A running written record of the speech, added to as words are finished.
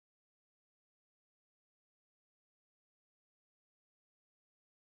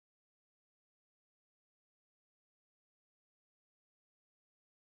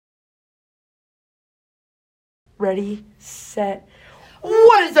ready, set.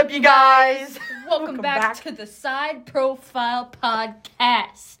 What is up, you guys? Welcome back to the Side Profile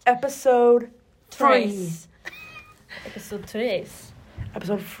Podcast. Episode 3. Episode 3.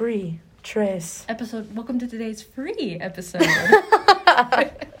 Episode free. Trace. Welcome to today's free episode.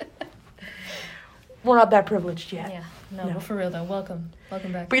 We're not that privileged yet. Yeah, no, for real though. Welcome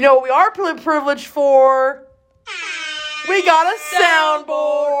back. But you know what we are privileged for? We got a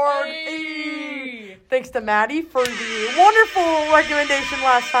soundboard. Hey. Thanks to Maddie for the wonderful recommendation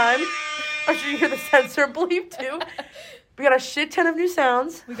last time. I'm sure you hear the sensor bleep too. We got a shit ton of new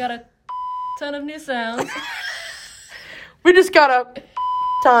sounds. We got a ton of new sounds. We just got a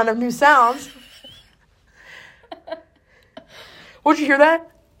ton of new sounds. Would you hear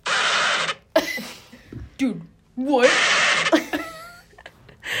that? Dude, what?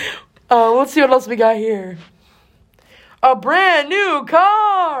 Let's see what else we got here. A brand new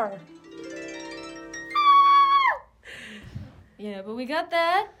car. Yeah, but we got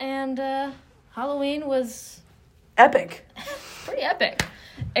that, and Halloween was Epic. pretty epic.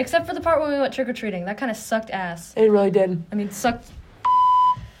 Except for the part when we went trick-or-treating. That kind of sucked ass. It really did. I mean, sucked...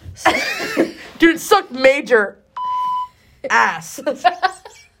 Dude, it sucked major ass.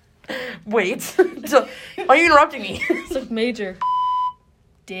 Wait. Why are you interrupting me? Sucked major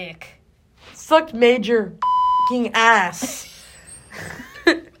dick. Sucked major f***ing ass.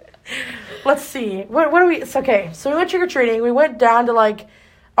 Let's see. What do we... It's okay. So we went trick-or-treating. We went down to, like,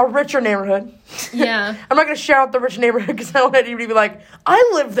 a richer neighborhood. Yeah. I'm not going to shout out the rich neighborhood because I don't want anybody to be like,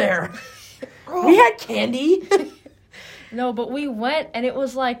 I live there. We had candy. No, but we went, and it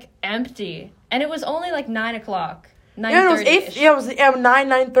was, like, empty. And it was only, like, 9 o'clock. 9:30. Yeah, it was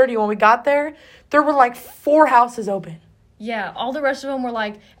 9:30 when we got there. There were, like, 4 houses open. Yeah, all the rest of them were,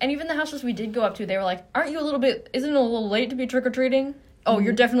 like... And even the houses we did go up to, they were like, aren't you a little bit... Isn't it a little late to be trick-or-treating? Oh,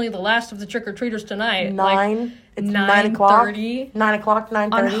 you're definitely the last of the trick-or-treaters tonight. 9. It's 9 o'clock. 9:30. 9 o'clock,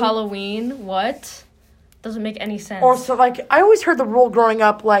 9:30. On Halloween. What? Doesn't make any sense. Or so, like, I always heard the rule growing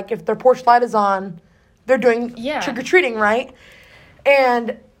up, like, if their porch light is on, they're doing trick-or-treating, right?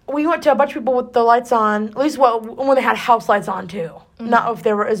 And we went to a bunch of people with the lights on, at least when they had house lights on, too. Mm-hmm. Not if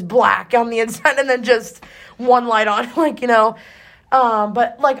they were as black on the inside and then just one light on, like, you know.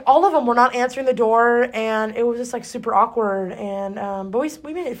 But, like, all of them were not answering the door, and it was just, like, super awkward, and, but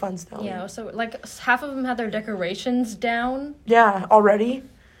we made it fun still. Yeah, so, like, half of them had their decorations down. Yeah, already.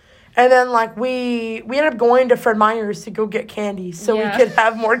 And then, like, we ended up going to Fred Meyer's to go get candy so we could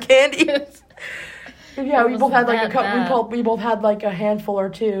have more candy. Yeah, we both had, like, we both had, like, a handful or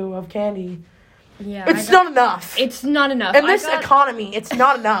two of candy. Yeah. It's not enough. It's not enough. In this economy, it's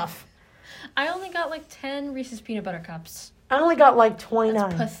not enough. I only got, like, 10 Reese's Peanut Butter Cups. I only got, like,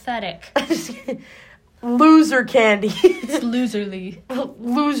 29. That's pathetic. Loser candy. It's loserly.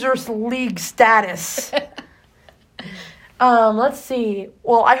 Losers league status. Let's see.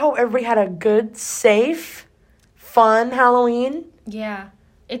 Well, I hope everybody had a good, safe, fun Halloween. Yeah.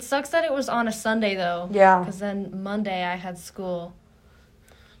 It sucks that it was on a Sunday, though. Yeah. Because then Monday I had school.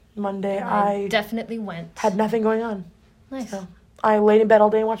 Monday I definitely went. Had nothing going on. Nice. So I laid in bed all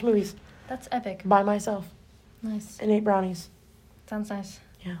day and watched movies. That's epic. By myself. Nice. And ate brownies. Sounds nice.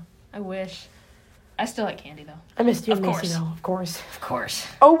 Yeah. I wish. I still like candy, though. I missed you, Macy, though. Of course. Of course.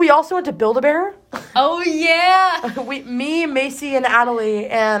 Oh, we also went to Build-A-Bear. Oh, yeah! Me, Macy, and Adelie,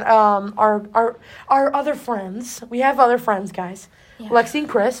 and our other friends. We have other friends, guys. Yeah. Lexi and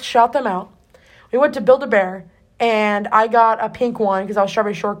Chris. Shout them out. We went to Build-A-Bear, and I got a pink one because I was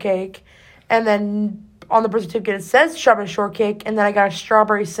strawberry shortcake. And then on the birth certificate, it says strawberry shortcake, and then I got a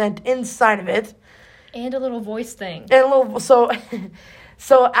strawberry scent inside of it. And a little voice thing. And a little...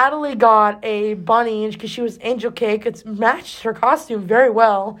 So Adelie got a bunny because she was angel cake. It's matched her costume very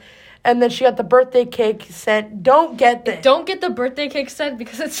well. And then she got the birthday cake scent. Don't get the birthday cake scent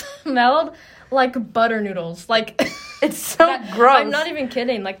because it smelled like butter noodles. Like it's so gross. I'm not even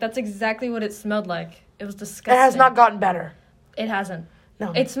kidding. Like that's exactly what it smelled like. It was disgusting. It has not gotten better. It hasn't.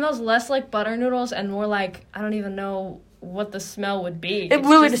 No. It smells less like butter noodles and more like I don't even know what the smell would be. It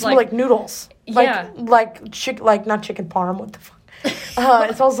literally just smells like noodles. Yeah. Like not chicken parm. What the fuck?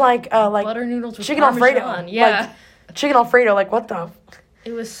 It smells like butter noodles with chicken Parmesan. Alfredo. Yeah. Like, chicken Alfredo. Like what the?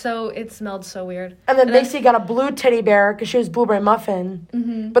 It smelled so weird. And then Macy got a blue teddy bear because she was blueberry muffin.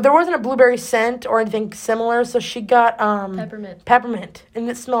 Mm-hmm. But there wasn't a blueberry scent or anything similar, so she got peppermint, and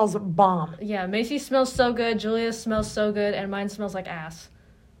it smells bomb. Yeah, Macy smells so good. Julia smells so good, and mine smells like ass.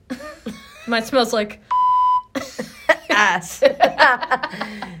 Mine smells like ass.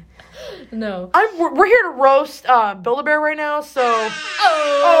 No. We're here to roast Build-A-Bear right now, so...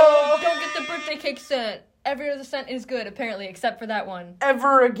 Oh! Don't get the birthday cake scent. Every other scent is good, apparently, except for that one.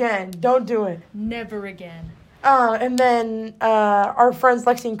 Ever again. Don't do it. Never again. And then our friends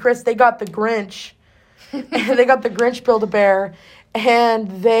Lexi and Chris, they got the Grinch. And they got the Grinch Build-A-Bear. And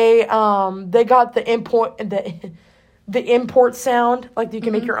they got the import sound, like you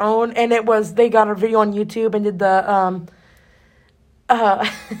can make your own. And they got a video on YouTube and did the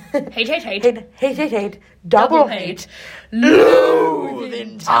hate, double hate, loathe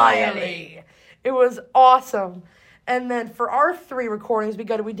entirely. It was awesome. And then for our 3 recordings, we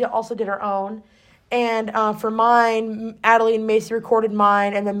also did our own. And for mine, Adelie and Macy recorded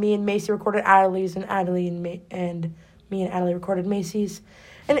mine, and then me and Macy recorded Adelie's, and Adelie and me and Adelie recorded Macy's.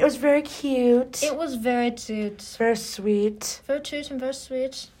 And it was very cute. It was very cute. Very sweet. Very cute and very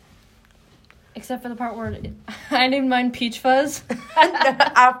sweet. Except for the part where I named mine Peach Fuzz.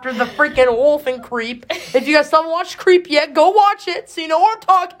 After the freaking wolf and Creep. If you guys still haven't watched Creep yet, go watch it so you know what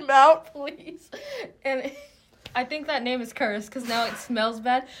I'm talking about. Please. And I think that name is cursed because now it smells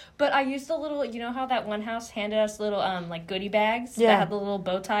bad. But I used a little, you know how that one house handed us little like goodie bags that had the little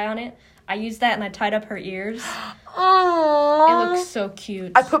bow tie on it? I used that and I tied up her ears. Aww. It looks so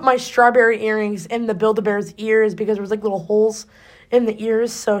cute. I put my strawberry earrings in the Build-A-Bear's ears because there was like little holes in the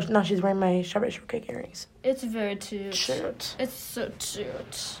ears. So now she's wearing my strawberry shortcake earrings. It's very cute. It's so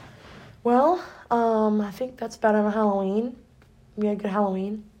cute. Well, I think that's about it on Halloween. We had a good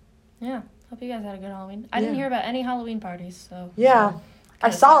Halloween. Yeah. Hope you guys had a good Halloween. I didn't hear about any Halloween parties, so... Yeah. I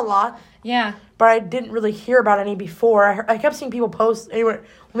saw a lot. Yeah. But I didn't really hear about any before. I kept seeing people post,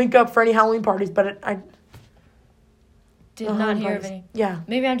 link up for any Halloween parties, but I did not hear of any. Yeah.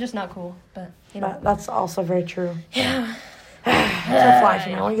 Maybe I'm just not cool, but, That's also very true. Yeah. Don't fly for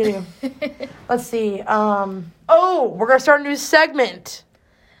me. What are you going to do? Let's see. We're going to start a new segment.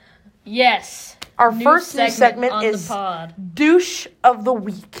 Yes. Our first new segment is the pod. Douche of the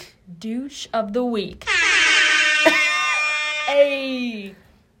Week. Douche of the Week. Hey.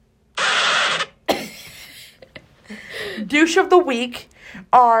 Douche of the Week.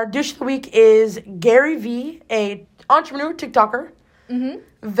 Our Douche of the Week is Gary V, a entrepreneur TikToker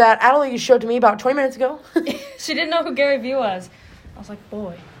that Adelie showed to me about 20 minutes ago. She didn't know who Gary V was. I was like,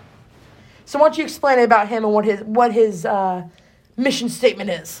 boy. So why don't you explain about him and what his mission statement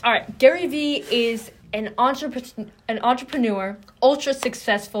is? All right. Gary V is an entrepreneur, ultra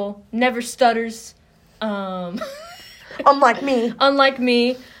successful, never stutters. Unlike me.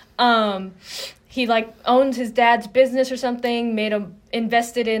 He owns his dad's business or something,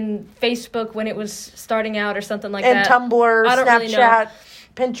 invested in Facebook when it was starting out or something like that. And Tumblr, Snapchat,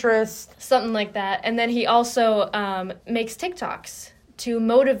 Pinterest. Something like that. And then he also makes TikToks to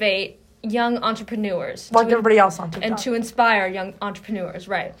motivate young entrepreneurs. Like everybody else on TikTok. And to inspire young entrepreneurs,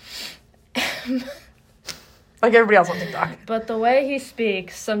 right. Like everybody else on TikTok. But the way he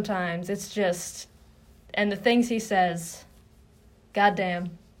speaks, sometimes, it's just... And the things he says,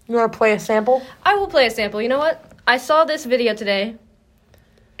 goddamn. You want to play a sample? I will play a sample. You know what? I saw this video today.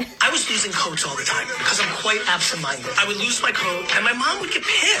 I was losing coats all the time because I'm quite absent-minded. I would lose my coat, and my mom would get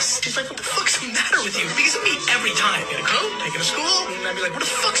pissed. She's like, what the fuck's the matter with you? Because of me every time. Get a coat, take it to school, and I'd be like, where the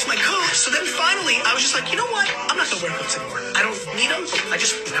fuck's my coat? So then finally, I was just like, you know what? I'm not going to wear coats anymore. I don't need them. I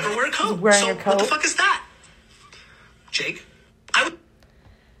just never wear a coat. Wearing a coat? What the fuck is that? Jake?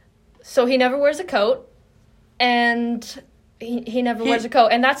 So he never wears a coat, and... He never wears a coat,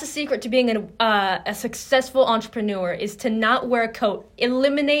 and that's the secret to being a successful entrepreneur, is to not wear a coat.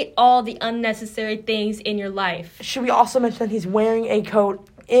 Eliminate all the unnecessary things in your life. Should we also mention that he's wearing a coat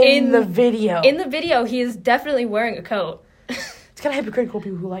in the video? In the video, he is definitely wearing a coat. It's kind of hypocritical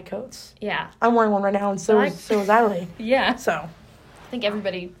people who like coats. Yeah. I'm wearing one right now, and so is Adelie. Yeah. So. I think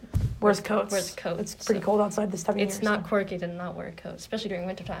everybody wears coats. It's pretty cold outside this time of year. It's not quirky to not wear a coat, especially during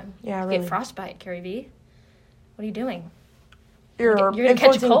wintertime. Yeah, really. Get frostbite, Gary V. What are you doing? You're gonna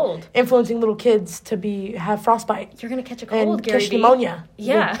catch a cold. Influencing little kids to have frostbite. You're gonna catch a cold, and Gary catch V. pneumonia.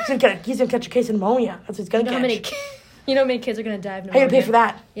 Yeah. He's gonna catch a case of pneumonia. That's what he's gonna catch. You know how many kids are gonna die of pneumonia? How are you gonna pay for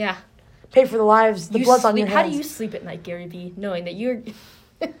that? Yeah. Pay for the lives, the blood's on your hands. How do you sleep at night, Gary V, knowing that you're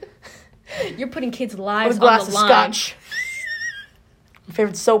putting kids' lives on the line? With a glass of line? scotch. My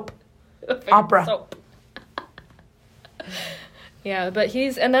favorite soap. Opera. Soap. Yeah, but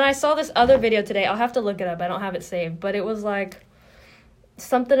and then I saw this other video today. I'll have to look it up. I don't have it saved, but it was like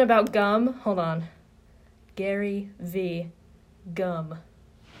something about gum. Hold on. Gary V. Gum.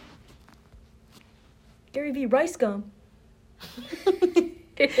 Gary V. Rice gum.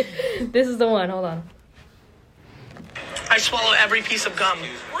 This is the one. Hold on. I swallow every piece of gum.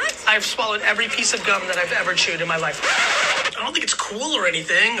 What? I've swallowed every piece of gum that I've ever chewed in my life. I don't think it's cool or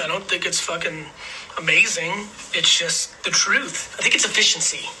anything. I don't think it's fucking amazing. It's just the truth. I think it's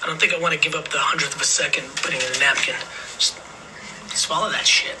efficiency. I don't think I want to give up the 100th of a second putting it in a napkin. Just swallow that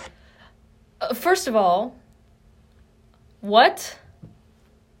shit. First of all, What?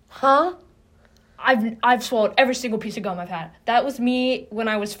 Huh? I've swallowed every single piece of gum I've had. That was me when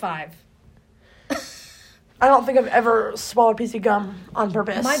I was 5. I don't think I've ever swallowed a piece of gum on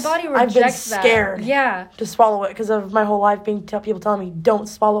purpose. My body rejects I've been scared to swallow it because of my whole life people telling me, don't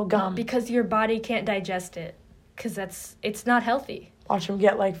swallow gum. Because your body can't digest it. Because it's not healthy. Watch him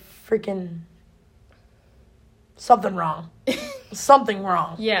get, like, freaking something wrong. Something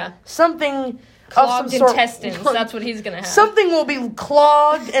wrong. Yeah. Something clogged of some intestines. Sort. That's what he's going to have. Something will be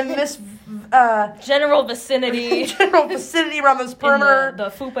clogged in this... general vicinity. General vicinity around this perimeter. In the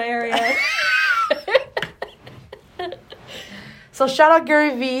fupa area. So shout out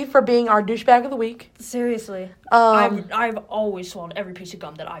Gary V for being our douchebag of the week. Seriously. I've always swallowed every piece of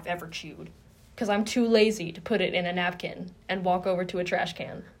gum that I've ever chewed. Because I'm too lazy to put it in a napkin and walk over to a trash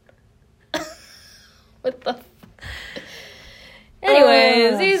can. What the...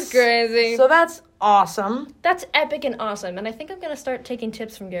 Anyways, he's crazy. So that's awesome. That's epic and awesome. And I think I'm going to start taking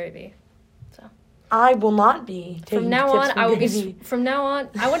tips from Gary V. So I will not be taking from now tips on, from Gary V. From now on,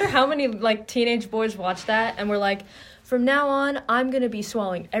 I wonder how many like teenage boys watch that and we're like, from now on, I'm going to be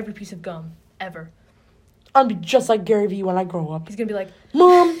swallowing every piece of gum ever. I'll be just like Gary V when I grow up. He's going to be like,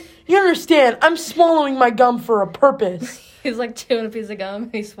 Mom, you understand, I'm swallowing my gum for a purpose. He's like chewing a piece of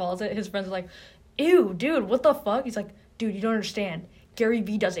gum, he swallows it. His friends are like, ew, dude, what the fuck? He's like, dude, you don't understand. Gary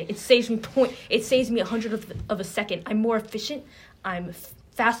V does it. It saves me 100th of a second. I'm more efficient. I'm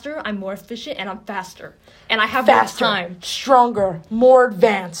faster. I'm more efficient, and I'm faster. And I have more time. Stronger, more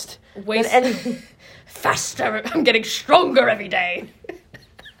advanced. Faster. I'm getting stronger every day.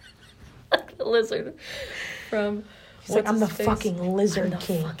 Like the lizard from... He's like, I'm the fucking lizard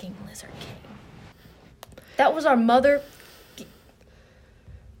king. Fucking lizard king. That was our mother...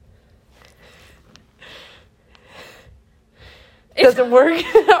 Doesn't work.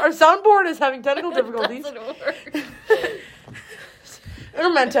 Our soundboard is having technical difficulties. Doesn't work.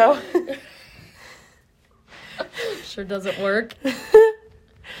 Memento. Sure doesn't work.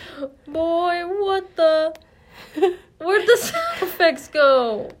 Boy, what the... Where'd the sound effects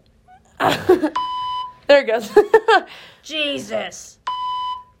go? There it goes. Jesus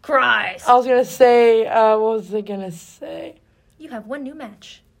Christ. I was going to say, what was I going to say? You have one new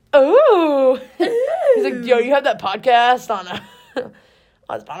match. Ooh. He's like, yo, you have that podcast on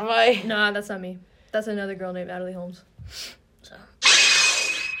Spotify? Nah, that's not me. That's another girl named Natalie Holmes. So.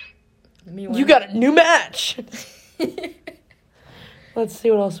 You got a new match. Let's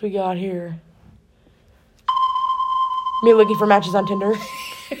see what else we got here. Me looking for matches on Tinder.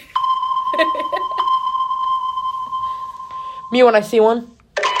 Me when I see one.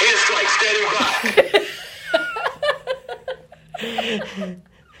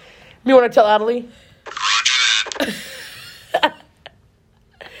 Me when I tell Adelie.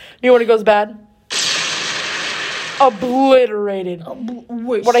 Me when it goes bad. Obliterated.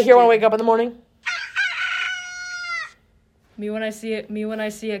 What I hear when I wake up in the morning. Me when I see it. Me when I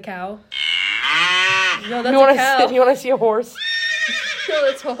see a cow. No, that's me when a cow. Me when I see a horse. No,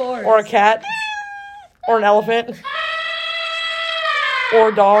 it's a horse. Or a cat. Or an elephant. Or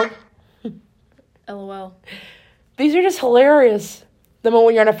a dog. LOL. These are just hilarious. The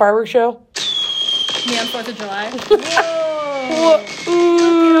moment you're on a fireworks show. Me on 4th of July. Whoa.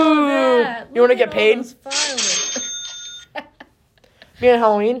 Ooh. You want to get paid? Me on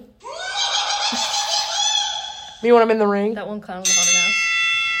Halloween. Me when I'm in the ring. That one clown in the haunted house.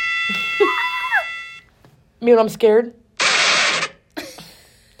 Me when I'm scared.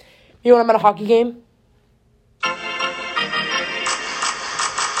 Me when I'm at a hockey game.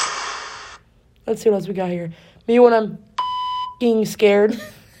 Let's see what else we got here. Me when I'm being scared.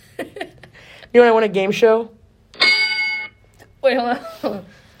 Me when I win a game show. Wait, hold on.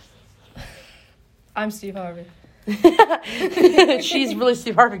 I'm Steve Harvey. She's really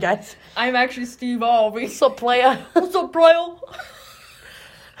Steve Harvey, guys. I'm actually Steve Harvey. What's up, playa? What's up, playa?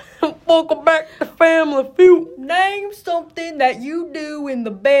 Welcome back to Family Feud. Name something that you do in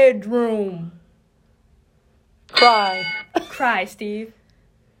the bedroom. Cry. Cry, Steve.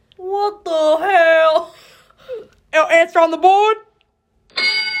 What the hell? Answer on the board.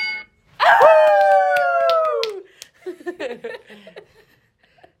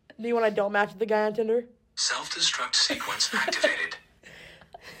 Me when I don't match with the guy on Tinder. Self-destruct sequence activated.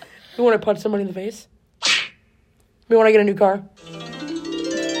 Me when I punch somebody in the face. Me when I get a new car.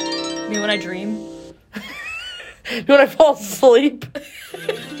 Me when I dream. Me when I fall asleep.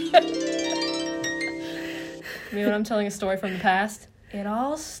 Me when I'm telling a story from the past. It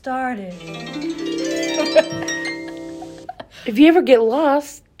all started. If you ever get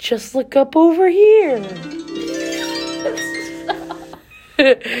lost, just look up over here.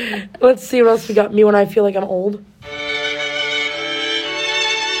 Let's see what else we got. Me when I feel like I'm old.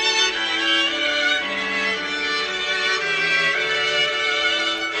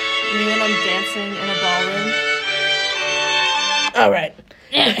 when I'm dancing in a ballroom. All right.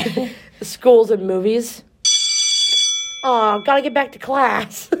 Schools and movies. Oh, gotta get back to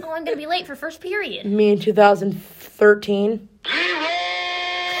class. Oh, I'm gonna be late for first period. Me in 2013.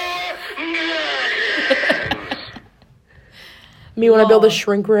 Me when I build a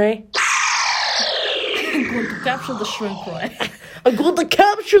shrink ray. I'm going to capture the shrink ray. I'm going to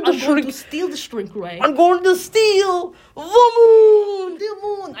capture the shrink. I'm going to steal the shrink ray. I'm going to steal the moon. The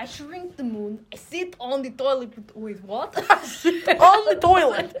moon. I shrink the moon. I sit on the toilet. Wait, what? On the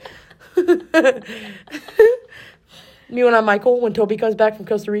toilet. Me when I'm Michael when Toby comes back from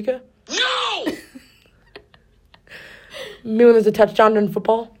Costa Rica. No! Me when there's a touchdown in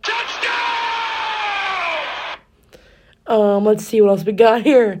football. Let's see what else we got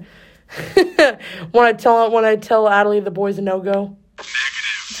here. when I tell Adelie the boy's a no-go.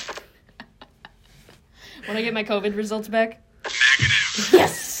 Negative. When I get my COVID results back. Negative.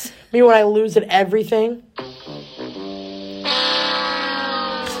 Yes. Me when I lose at everything.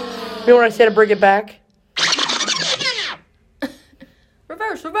 Me when I say to bring it back.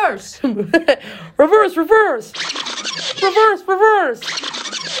 Reverse. reverse.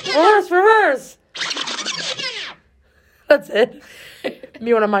 That's it.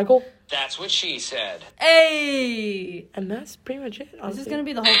 Me when I'm Michael. That's what she said. Hey! And that's pretty much it. Honestly. This is going to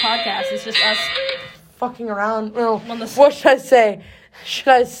be the whole podcast. It's just us. Fucking around. Well, what should I say? Should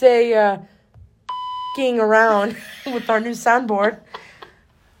I say, skiing around with our new soundboard?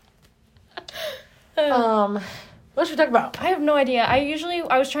 What should we talk about? I have no idea.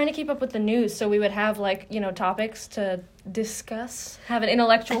 I was trying to keep up with the news so we would have, topics to discuss, have an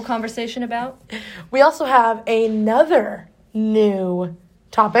intellectual conversation about. We also have another new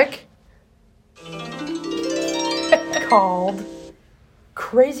topic called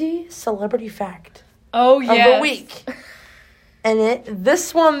Crazy Celebrity Fact of the week. And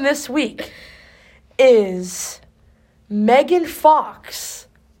this week is Megan Fox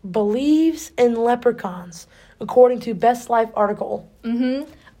believes in leprechauns, according to Best Life article.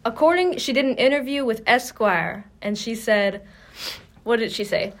 She did an interview with Esquire, and she said, what did she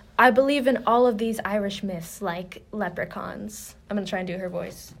say? I believe in all of these Irish myths, like leprechauns. I'm going to try and do her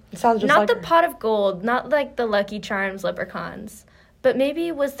voice. It sounds just not like the her. pot of gold, not like the Lucky Charms leprechauns. But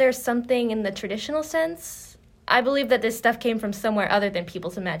maybe was there something in the traditional sense? I believe that this stuff came from somewhere other than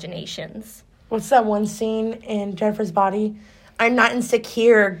people's imaginations. What's that one scene in Jennifer's Body? I'm not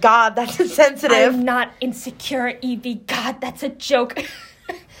insecure. God, that's insensitive. I'm not insecure, Evie. God, that's a joke.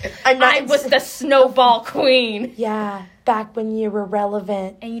 I was the snowball queen. Yeah, back when you were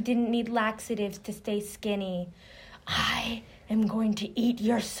relevant. And you didn't need laxatives to stay skinny. I am going to eat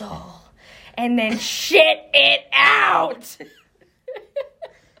your soul and then shit it out.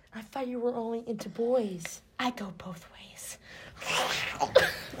 I thought you were only into boys. I go both ways.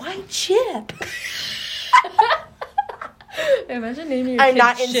 Why Chip? Imagine naming your I'm kid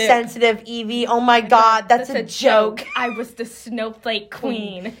not Chip. Insensitive, Evie. Oh my God, that's a joke. I was the snowflake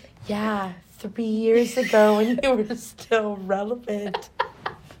queen. Yeah, 3 years ago when you were still relevant.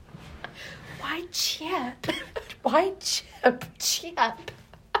 Why Chip? Why Chip? Chip.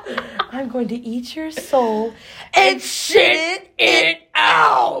 I'm going to eat your soul and shit it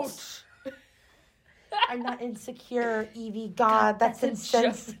out. I'm not insecure, Evie. God, that's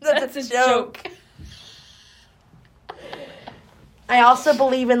insensitive. That's a joke. I also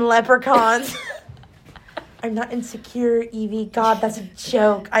believe in leprechauns. I'm not insecure, Evie. God, that's a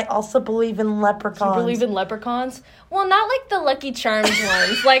joke. I also believe in leprechauns. You believe in leprechauns? Well, not like the Lucky Charms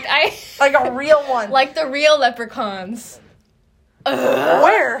ones. Like a real one. Like the real leprechauns.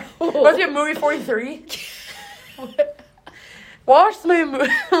 Where? Was it movie 43? Watch the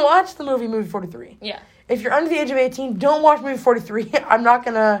movie Movie 43. Yeah. If you're under the age of 18, don't watch movie 43. I'm not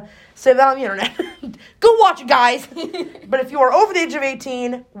going to say that on the internet. Go watch it, guys. But if you are over the age of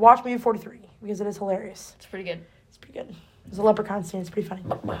 18, watch movie 43 because it is hilarious. It's pretty good. There's a leprechaun scene. It's pretty funny.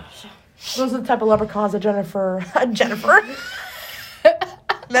 Those are the type of leprechauns that Jennifer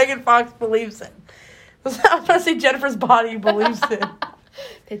Megan Fox believes in. I was trying to say Jennifer's Body believes in.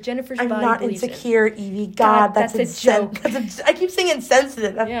 Jennifer's I'm body not believes insecure, Evie. God, that's a joke. I keep saying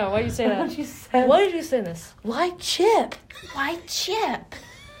insensitive. Yeah, why do you say that? What you said? Why did you say this? Why Chip? Why Chip?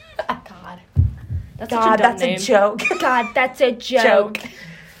 God. That's a joke. God, that's a joke.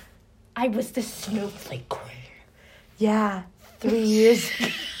 I was the snowflake queen. Yeah, 3 years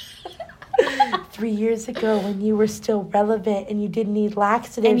 3 years ago when you were still relevant and you didn't need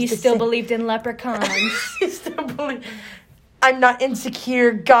laxatives. And you still believed in leprechauns. You still believe. I'm not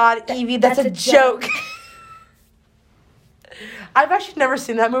insecure. God, Evie, that's a joke. I've actually never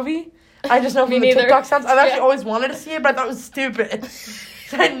seen that movie. I just know from the TikTok sounds. I've actually always wanted to see it, but I thought it was stupid.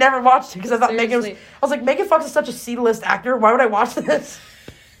 I never watched it because I thought Megan was... I Seriously. was like, Megan Fox is such a C-list actor. Why would I watch this?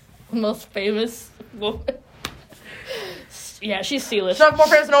 Most famous woman. Yeah, she's C-list. She's not more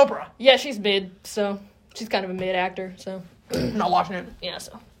famous than Oprah. Yeah, she's mid, so she's kind of a mid actor, so. I'm not watching it. Yeah,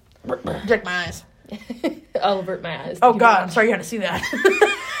 so. Check my eyes. I'll avert my eyes. Oh, God. I'm sorry you had to see that.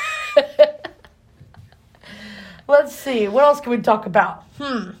 Let's see. What else can we talk about?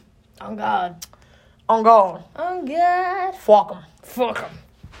 Oh, God. On God. Oh, God. Fuck 'em. Fuck 'em.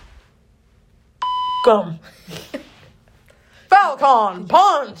 Gum. Falcon.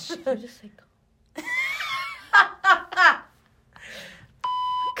 Punch. Just say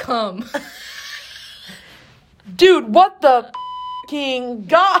come. Dude, what the king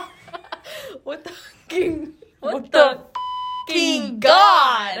God? What the king? What the king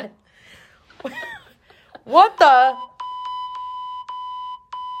God? What the?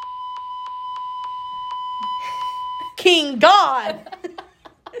 King God.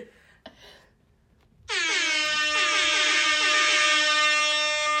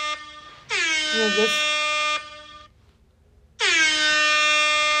 You know this?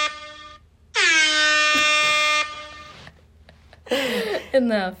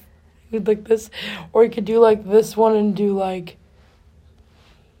 Enough. You'd like this, or you could do like this one and do like.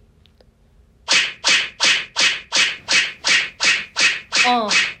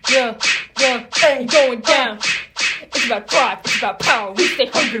 Yeah, hey, going down. It's about drive, it's about power. We stay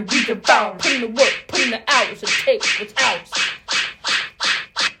hungry, we devour. Put in the work, put in the hours, and take what's ours.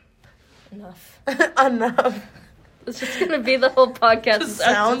 Enough. Enough. It's just gonna be the whole podcast. Just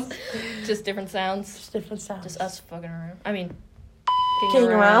sounds. Just different sounds. Just different sounds. Just us fucking around. I mean, Kidding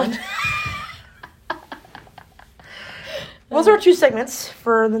around. Those are our 2 segments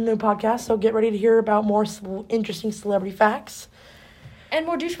for the new podcast, so get ready to hear about more interesting celebrity facts. And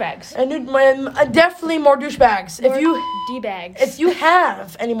more douchebags. And definitely more douchebags. More If you D-bags. If you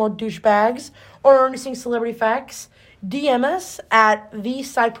have any more douchebags or interesting celebrity facts, DM us at the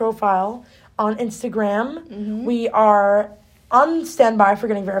side profile on Instagram. Mm-hmm. We are on standby for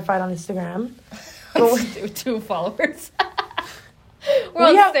getting verified on Instagram. 2 followers. We're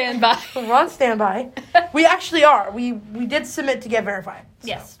on standby. We're on standby. We actually are. We did submit to get verified. So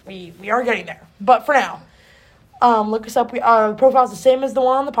yes. We are getting there. But for now, look us up. Our profile's the same as the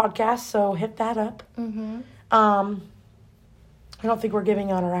one on the podcast, so hit that up. Mm-hmm. I don't think we're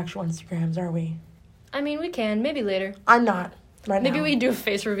giving out our actual Instagrams, are we? I mean, we can. Maybe later. I'm not right Maybe now. we can do a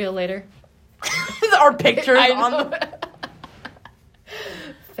face reveal later. Our pictures on the...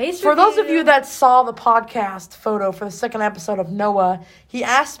 Face For reveal. those of you that saw the podcast photo for the second episode of Noah, he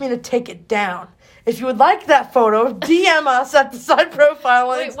asked me to take it down. If you would like that photo, DM us at the side profile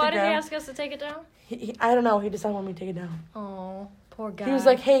on Instagram. Wait, why did he ask us to take it down? I don't know. He decided wanted me to take it down. Oh, poor guy. He was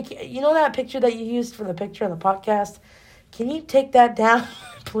like, hey, you know that picture that you used for the picture of the podcast? Can you take that down,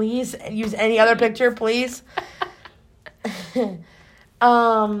 please? And use any other picture, please? And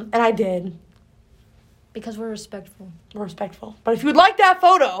I did. Because we're respectful. We're respectful. But if you would like that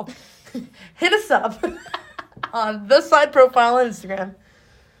photo, hit us up on the side profile on Instagram.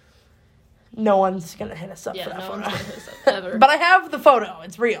 No one's going to hit us up for that photo. One's gonna hit us up ever. But I have the photo.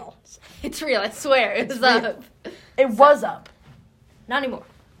 It's real. It's real, I swear. It's real. up. It was up. Not anymore.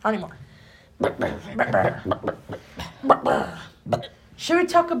 Not anymore. Should we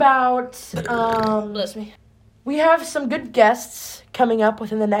talk about... Bless me. We have some good guests coming up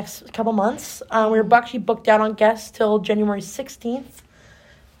within the next couple months. We're actually booked out on guests till January 16th.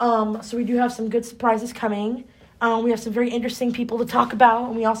 So we do have some good surprises coming. We have some very interesting people to talk about.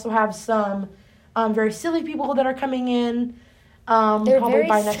 And we also have some very silly people that are coming in. They're probably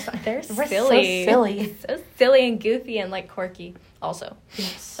by next time. They're silly. So silly. So silly and goofy and like quirky also.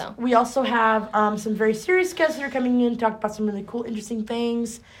 Yes. So we also have some very serious guests that are coming in to talk about some really cool, interesting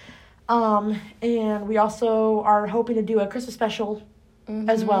things. And we also are hoping to do a Christmas special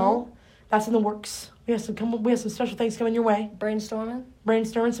as well. That's in the works. We have some special things coming your way.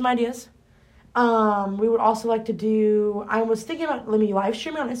 Brainstorming some ideas. We would also like to do. I was thinking about maybe live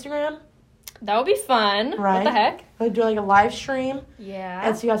streaming on Instagram. That would be fun. Right? What the heck? Like do like a live stream. Yeah.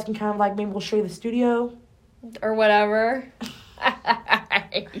 And so you guys can kind of like maybe we'll show you the studio or whatever.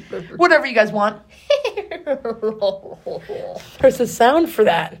 Whatever you guys want. There's a sound for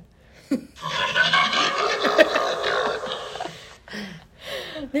that.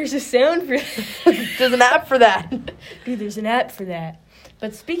 There's a sound for There's an app for that. Dude, there's an app for that.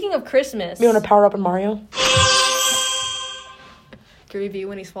 But speaking of Christmas... You want to power up in Mario? Review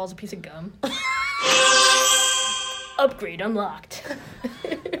when he swallows a piece of gum. Upgrade unlocked.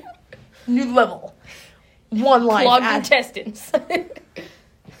 New level. One life. Clogged intestines.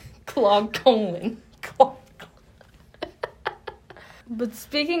 Clogged colon. But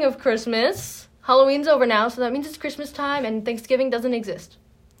speaking of Christmas, Halloween's over now, so that means it's Christmas time, and Thanksgiving doesn't exist.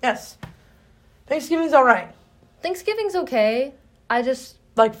 Yes. Thanksgiving's all right. Thanksgiving's okay. I just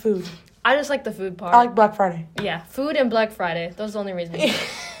like food. I just like the food part. I like Black Friday. Yeah, food and Black Friday. Those are the only reasons.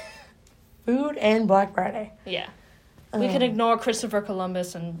 Food and Black Friday. Yeah. We can ignore Christopher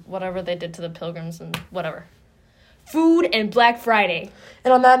Columbus and whatever they did to the Pilgrims and whatever. Food and Black Friday.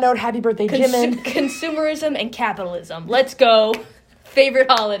 And on that note, happy birthday, Jimin. Consumerism and capitalism. Let's go.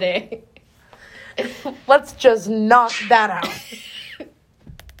 Favorite holiday. Let's just knock that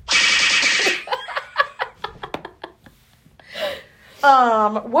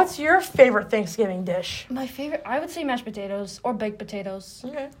out. What's your favorite Thanksgiving dish? My favorite, I would say mashed potatoes or baked potatoes.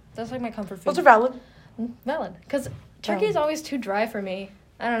 Okay. That's like my comfort food. Those are valid. Valid. Because turkey is always too dry for me.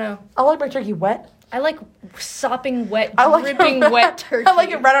 I don't know. I like my turkey wet. I like sopping wet, dripping wet turkey. I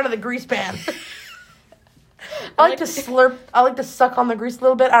like it right out of the grease pan. I like to slurp. I like to suck on the grease a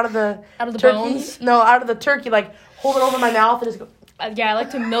little bit out of the turkey. Bones? No, out of the turkey. Like hold it over my mouth and just go. Yeah, I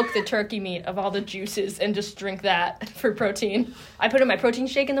like to milk the turkey meat of all the juices and just drink that for protein. I put in my protein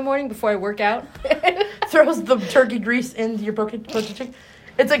shake in the morning before I work out. Throws the turkey grease into your protein shake.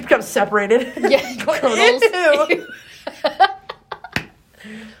 It's like kind of separated. Yeah, kernels. Ew.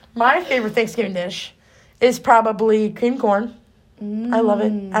 My favorite Thanksgiving dish is probably cream corn. I love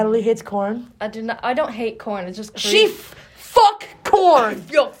it. Adelie hates corn. I don't hate corn. It's just fuck corn.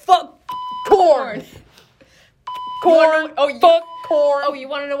 Yo, fuck corn. Corn. Fuck corn. Oh, you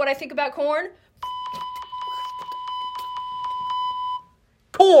want to know what I think about corn?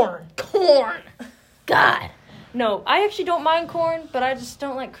 Corn. God. No, I actually don't mind corn, but I just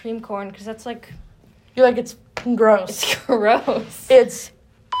don't like cream corn because that's like... You're like, it's gross. It's gross. It's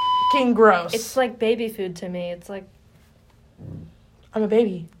fucking gross. It's like baby food to me. It's like... I'm a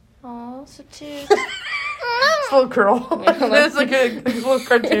baby. Aw, so cute. It's a little curl. It's like a little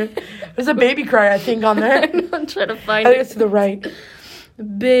cartoon. There's a baby cry, I think, on there. I'm trying to find I think it's to the right.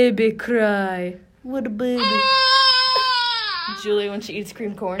 Baby cry. What a baby. Julie when she eats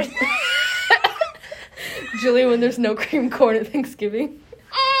cream corn. Julie when there's no cream corn at Thanksgiving.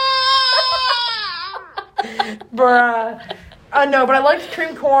 Bruh. No, but I like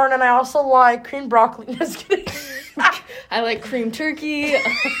cream corn, and I also like cream broccoli. Just kidding. I like cream turkey.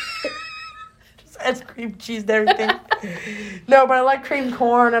 Just adds cream cheese to everything. No, but I like cream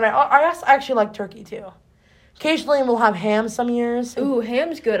corn, and I actually like turkey, too. Occasionally, we'll have ham some years. Ooh,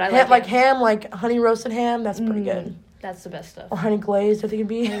 ham's good. I like ham, like honey roasted ham. That's pretty good. That's the best stuff. Or honey glazed, I think it'd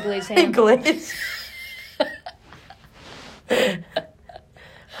be. Honey glazed ham. Honey glazed.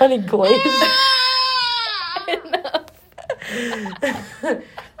 Honey glazed. Enough.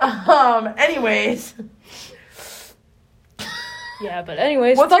 Anyways. Yeah, but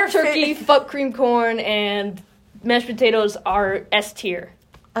anyways, What's fuck your turkey, fuck cream corn, and mashed potatoes are S tier.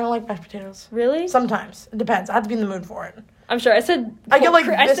 I don't like mashed potatoes. Really? Sometimes. It depends. I have to be in the mood for it. I'm sure. I said much.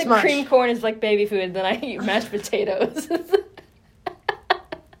 Cream corn is like baby food, then I eat mashed potatoes.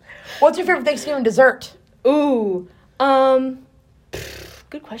 What's your favorite Thanksgiving dessert? Ooh.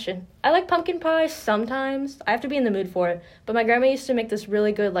 Good question. I like pumpkin pie sometimes. I have to be in the mood for it. But my grandma used to make this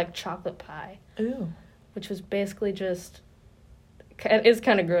really good, like, chocolate pie. Ooh. Which was basically just... It's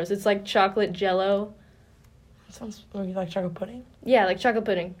kind of gross. It's like chocolate Jell-O. That sounds like chocolate pudding. Yeah, like chocolate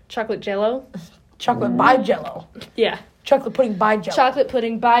pudding. Chocolate Jell-O. Chocolate by Jell-O. Yeah. Chocolate pudding by Jell-O. Chocolate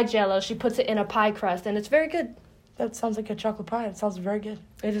pudding by Jell-O. She puts it in a pie crust, and it's very good. That sounds like a chocolate pie. It sounds very good.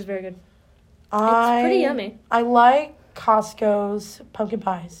 It is very good. It's pretty yummy. I like Costco's pumpkin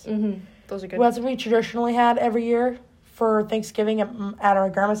pies. Mm-hmm. Those are good. Well, that's what we traditionally had every year for Thanksgiving at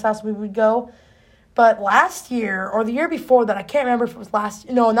our grandma's house. We would go. But last year, or the year before that, I can't remember if it was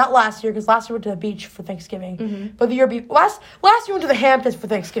not last year, because last year we went to the beach for Thanksgiving. Mm-hmm. But the year last year we went to the Hamptons for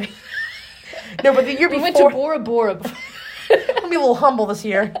Thanksgiving. No, but the year before... We went to Bora Bora. I'll be a little humble this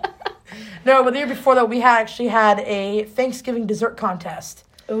year. No, but the year before that, we actually had a Thanksgiving dessert contest.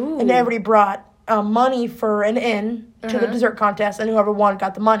 Ooh. And everybody brought money for an in to the dessert contest, and whoever won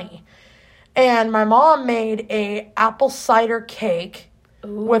got the money. And my mom made a apple cider cake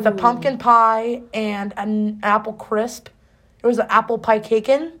with a pumpkin pie and an apple crisp. It was an apple pie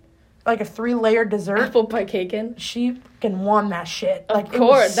cakein, like a 3-layer dessert. Apple pie cakein. She fucking won that shit. Of like,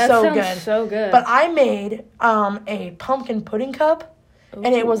 course, that so sounds good. So good. But I made a pumpkin pudding cup,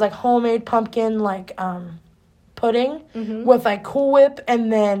 and it was like homemade pumpkin like pudding with like Cool Whip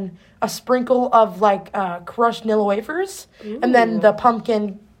and then a sprinkle of like crushed Nilla wafers, and then the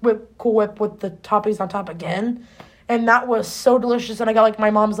pumpkin Cool Whip with the toppings on top again. And that was so delicious. And I got like my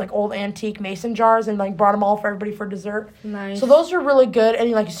mom's like old antique mason jars and like brought them all for everybody for dessert. Nice. So those are really good, and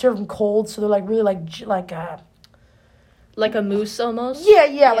you serve them cold, so they're like really like Like a mousse almost?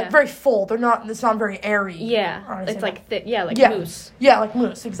 Yeah, like very full. It's not very airy. Yeah, it's like thick. Yeah, like mousse. Yeah, like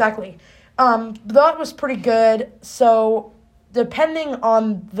mousse, exactly. That was pretty good. So, depending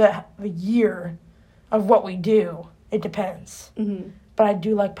on the year of what we do, it depends. Mm-hmm. But I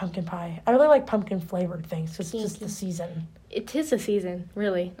do like pumpkin pie. I really like pumpkin flavored things. It's just the season. It is the season,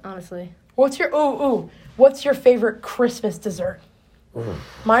 really, honestly. What's your favorite Christmas dessert? Ooh.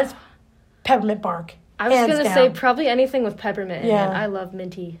 Mine's peppermint bark. I was going to say probably anything with peppermint in it. I love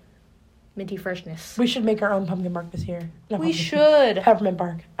minty freshness. We should make our own pumpkin bark this year. We should. Peppermint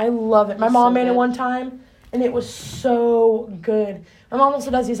bark. I love it. My mom made it one time, and it was so good. My mom also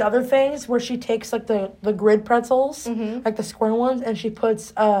does these other things where she takes, like, the grid pretzels, like the square ones, and she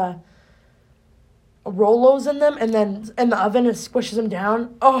puts Rolos in them, and then in the oven and squishes them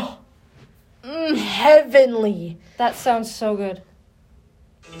down. Oh, heavenly. That sounds so good.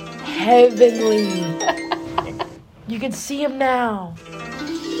 Heavenly. You can see him now.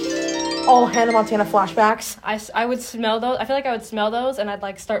 All Hannah Montana flashbacks. I would smell those. I feel like I would smell those and I'd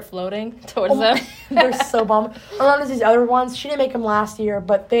like start floating towards them. They're so bomb. My mom does these other ones. She didn't make them last year,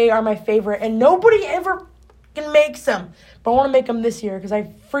 but they are my favorite. And nobody ever makes them. But I want to make them this year because I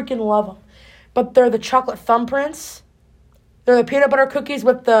freaking love them. But they're the chocolate thumbprints. They're the peanut butter cookies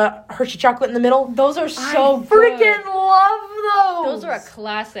with the Hershey chocolate in the middle. Those are so good. Freaking love those. Those are a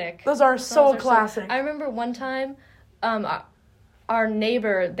classic. Those are so classic. I remember one time, our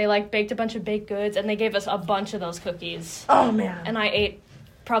neighbor, they baked a bunch of baked goods and they gave us a bunch of those cookies. Oh man. And I ate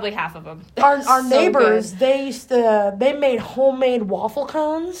probably half of them. Our neighbors, they made homemade waffle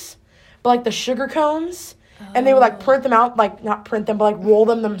cones, but like the sugar cones, and they would print them out, not print them, but roll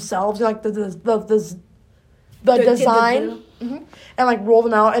them themselves, the design, and roll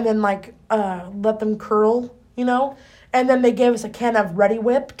them out and then let them curl, and then they gave us a can of Ready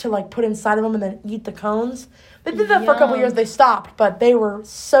Whip to put inside of them and then eat the cones. They did that for a couple years. They stopped, but they were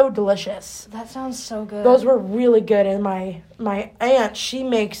so delicious. That sounds so good. Those were really good, and my aunt, she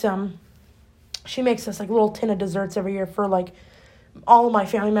makes us little tin of desserts every year for all of my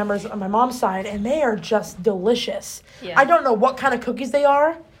family members on my mom's side, and they are just delicious. Yeah. I don't know what kind of cookies they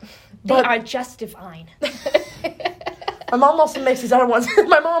are. They are just divine. My mom also makes these other ones.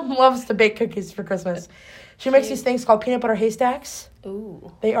 My mom loves to bake cookies for Christmas. She makes these things called peanut butter haystacks.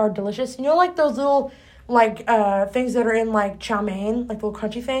 Ooh. They are delicious. Those little things that are in chow mein, little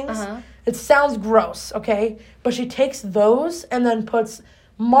crunchy things. Uh-huh. It sounds gross, okay? But she takes those and then puts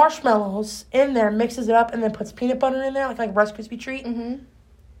marshmallows in there, mixes it up, and then puts peanut butter in there, like a Rice Krispie treat. Mm-hmm.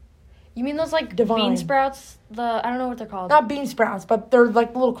 You mean those divine. Bean sprouts? I don't know what they're called. Not bean sprouts, but they're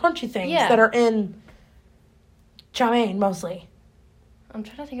little crunchy things that are in chow mein mostly. I'm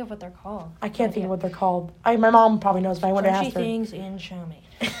trying to think of what they're called. I can't think of what they're called. My mom probably knows, but I want to ask her. Crunchy things in chow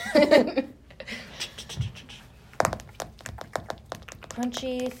mein.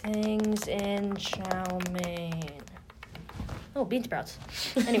 Crunchy things in chow mein. Oh, bean sprouts.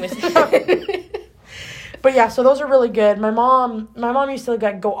 Anyways. But yeah, so those are really good. My mom used to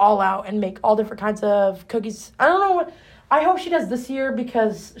go all out and make all different kinds of cookies. I don't know what. I hope she does this year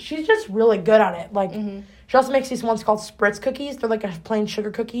because she's just really good at it. She also makes these ones called Spritz cookies. They're like a plain sugar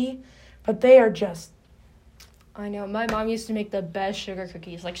cookie, but they are just. I know. My mom used to make the best sugar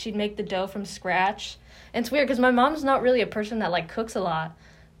cookies. She'd make the dough from scratch. And it's weird because my mom's not really a person that cooks a lot,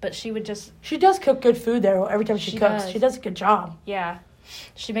 but she would just. She does cook good food though. Every time she cooks, she does a good job. Yeah,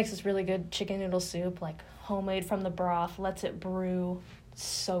 she makes this really good chicken noodle soup, homemade from the broth. Lets it brew. It's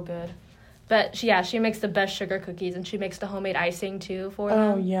so good. But she makes the best sugar cookies, and she makes the homemade icing too for them.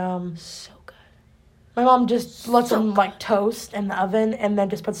 Oh, yum! So good. My mom just lets them toast in the oven, and then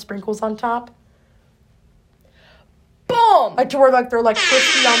just puts sprinkles on top. Boom! To where they're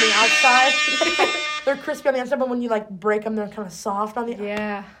crispy on the outside. They're crispy on the outside, but when you break them, they're kind of soft on the.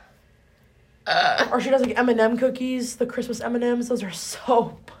 Yeah. Or she does M&M cookies, the Christmas M&Ms. Those are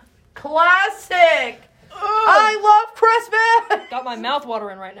so classic. I love Christmas. Got my mouth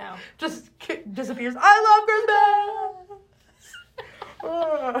watering right now. Just disappears. I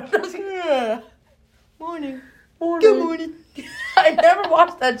love Christmas. Morning. Good morning. I never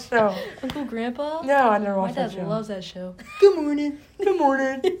watched that show. Uncle Grandpa? No, I never watched that show. My dad loves that show. Good morning. Good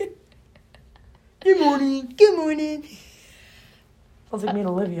morning. Good morning. Good morning. Sounds like me and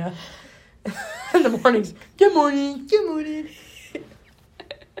Olivia. In the mornings. Good morning. Good morning.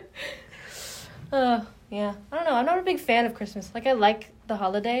 Yeah. I don't know. I'm not a big fan of Christmas. I like the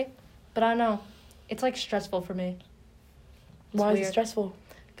holiday, but I don't know. It's stressful for me. Why is it stressful?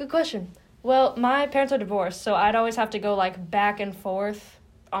 Good question. Well, my parents are divorced, so I'd always have to go back and forth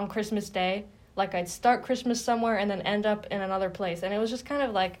on Christmas Day. I'd start Christmas somewhere and then end up in another place. And it was just kind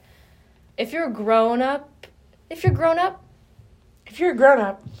of if you're a grown up, If you're grown up, If you're a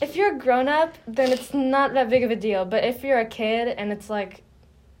grown-up. If you're a grown-up, then it's not that big of a deal. But if you're a kid and it's like,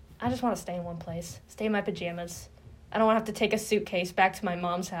 I just want to stay in one place. Stay in my pajamas. I don't want to have to take a suitcase back to my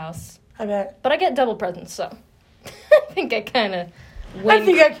mom's house. I bet. But I get double presents, so I think I kind of win. I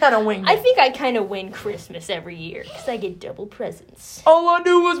think I kind of winged it. I think I kind of win Christmas every year because I get double presents. All I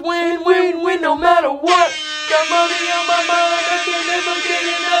do is win, win, win, no matter what. Got money on my mind, I can't never get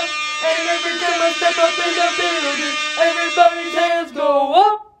enough. And every time I step up in the building, everybody's hands go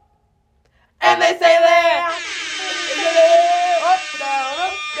up. And they say there. Up,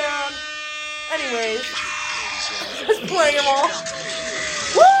 down. Anyways, just playing them all.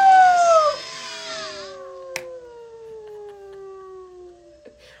 Woo!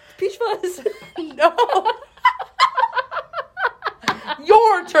 Peach Fuzz. No.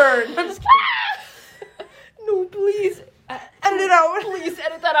 Your turn. I'm just kidding. No, please. Edit it out. Please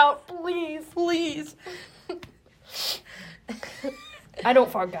edit that out. Please. I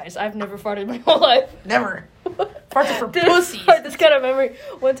don't fart, guys. I've never farted my whole life. Never. Farts are for pussies. This kind of memory.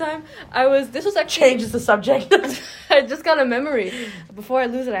 One time, this was actually... Changes the subject. I just got a memory. Before I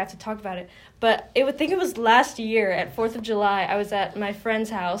lose it, I have to talk about it. But I think it was last year at 4th of July. I was at my friend's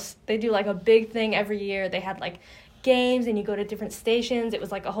house. They do like a big thing every year. They had like games and you go to different stations. It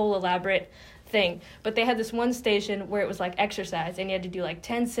was like a whole elaborate thing. But they had this one station where it was like exercise and you had to do like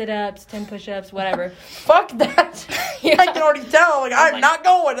 10 sit-ups, 10 push-ups, whatever. Fuck that. Yeah. I can already tell. I'm like, not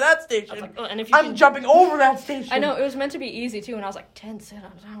going to that station. Like, oh, and if I'm jumping over that station. I know, it was meant to be easy too, and I was like, 10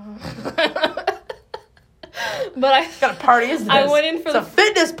 sit-ups. But I... What kind of party is this? I went in for it's a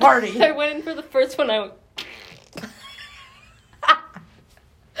fitness party. I went in for the first one. I went...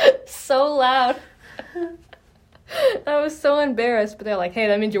 so loud. I was so embarrassed, but they're like, hey,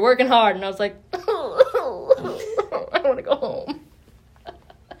 that means you're working hard. And I was like, I want to go home.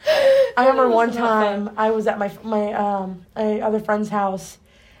 I remember one time I was at my other friend's house,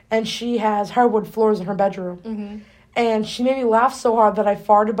 and she has hardwood floors in her bedroom. Mm-hmm. And she made me laugh so hard that I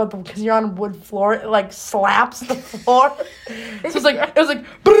farted, but because you're on a wood floor, it like slaps the floor. So it was like, brah!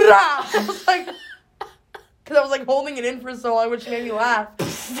 I was like, because I was like holding it in for so long, which made me laugh.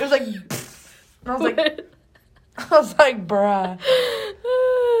 It was like, and I was like, bruh.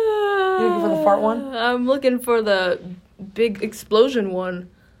 You looking for the fart one? I'm looking for the big explosion one.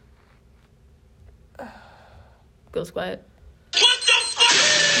 Goes quiet. What the fuck?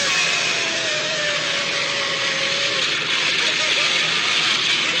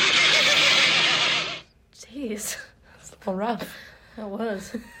 Jeez. It's a little rough. That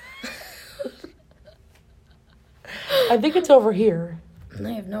was. I think it's over here.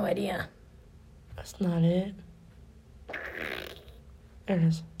 I have no idea. That's not it. There it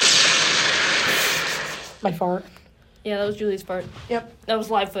is. My fart. Yeah, that was Julie's fart. Yep. That was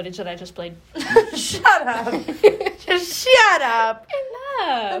live footage that I just played. Shut up. Just shut up.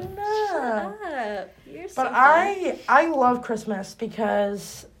 Enough. Enough. Shut up. You're so But I love Christmas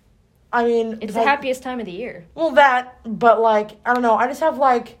because, I mean... It's the happiest time of the year. Well, that, but, like, I don't know. I just have,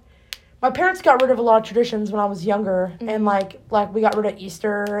 like... My parents got rid of a lot of traditions when I was younger. Mm-hmm. And, like we got rid of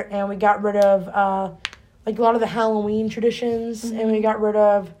Easter. And we got rid of, like, a lot of the Halloween traditions. Mm-hmm. And we got rid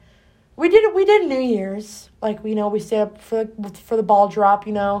of... We did New Year's. Like, you know, we stayed up for the ball drop,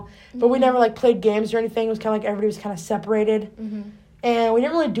 you know. Mm-hmm. But we never, like, played games or anything. It was kind of like everybody was kind of separated. Mm-hmm. And we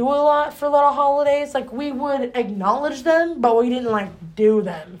didn't really do a lot for a lot of holidays. Like, we would acknowledge them, but we didn't, like, do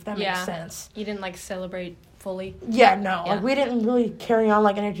them, if that makes sense. You didn't, like, celebrate fully? Yeah, no. Yeah. Like, we didn't really carry on,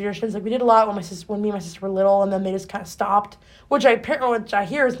 like, any traditions. Like, we did a lot when me and my sister were little, and then they just kind of stopped. Which I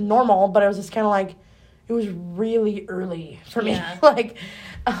hear is normal, but it was just kind of, like, it was really early for me. Yeah. Like,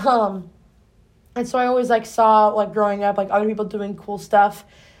 and so I always, like, saw, like, growing up, like, other people doing cool stuff.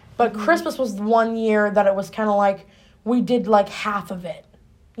 But mm-hmm. Christmas was the one year that it was kind of, like, we did, like, half of it.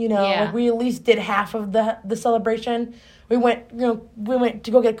 You know? Yeah. Like, we at least did half of the celebration. We went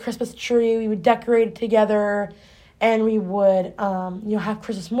to go get a Christmas tree. We would decorate it together. And we would, have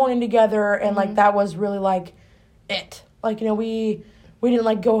Christmas morning together. And, mm-hmm. like, that was really, like, it. Like, you know, we didn't,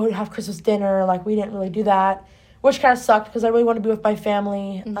 like, go have Christmas dinner. Like, we didn't really do that. Which kind of sucked because I really wanted to be with my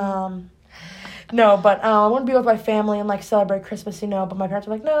family. Mm-hmm. I want to be with my family and, like, celebrate Christmas, you know. But my parents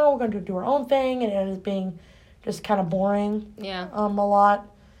were like, no, we're going to do our own thing. And it ended up being just kind of boring. Yeah. A lot.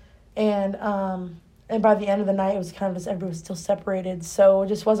 And by the end of the night, it was kind of just everybody was still separated. So it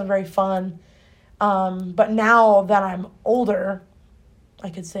just wasn't very fun. But now that I'm older, I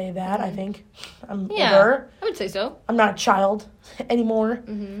could say that, mm-hmm. I think. I'm older. I would say so. I'm not a child anymore.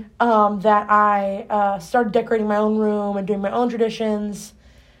 Mm-hmm. That I started decorating my own room and doing my own traditions.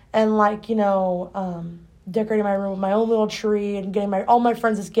 And, like, you know, decorating my room with my own little tree and getting all my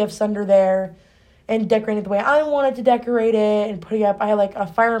friends' gifts under there. and decorating it the way I wanted to decorate it and putting up. I had like a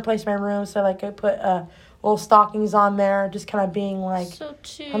fireplace in my room, so like I put little stockings on there, just kind of being like so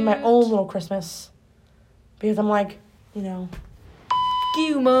cute. on my own little Christmas, because I'm like, you know, F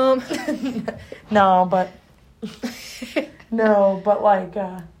you, Mom. no, but like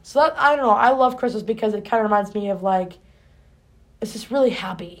so that, I don't know. I love Christmas because it kind of reminds me of like it's just really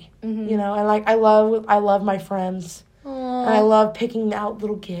happy, you know, and like I love my friends. Aww. And I love picking out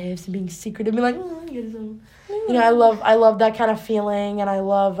little gifts and being secretive and being like, oh, get some. You know, I love that kind of feeling, and I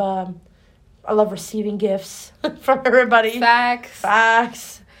love receiving gifts from everybody.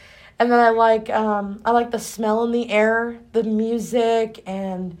 Facts. And then I like the smell in the air, the music,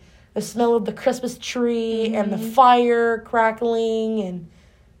 and the smell of the Christmas tree, and the fire crackling, and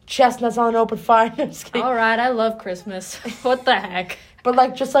chestnuts on an open fire. I'm just kidding. All right, I love Christmas. What the heck? But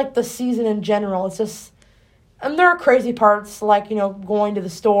like just like the season in general, it's just. And there are crazy parts, like, you know, going to the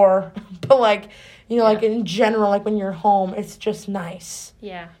store. But, like, you know, like, in general, like, when you're home, it's just nice.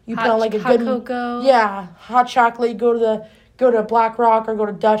 Yeah. You put on, like, hot cocoa. Yeah. Hot chocolate. Go to Black Rock or go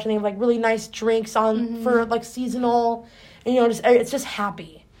to Dutch, and they have, like, really nice drinks on for, like, seasonal. And, you know, it's just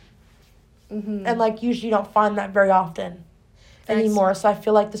happy. And, like, usually you don't find that very often anymore. So I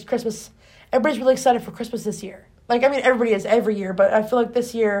feel like this Christmas, everybody's really excited for Christmas this year. Like, I mean, everybody is every year, but I feel like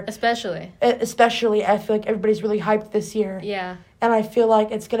this year... Especially, I feel like everybody's really hyped this year. Yeah. And I feel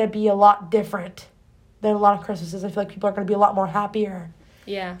like it's going to be a lot different than a lot of Christmases. I feel like people are going to be a lot more happier.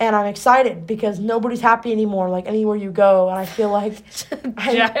 Yeah. And I'm excited because nobody's happy anymore, like, anywhere you go. And I feel like... it's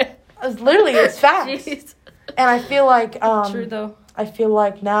facts. Jeez. And I feel like... True, though. I feel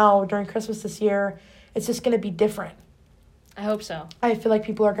like now, during Christmas this year, it's just going to be different. I hope so. I feel like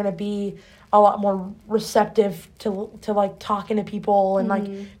people are going to be a lot more receptive to like talking to people and like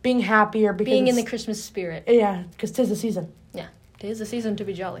being happier because being in the Christmas spirit. Yeah, because 'tis the season. Yeah, 'tis the season to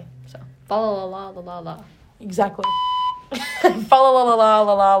be jolly. So fa la la la la la. Exactly. Fa la la la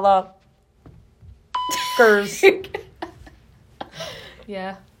la la la. Gers.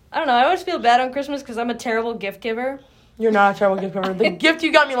 Yeah, I don't know. I always feel bad on Christmas because I'm a terrible gift giver. You're not a terrible gift giver. The gift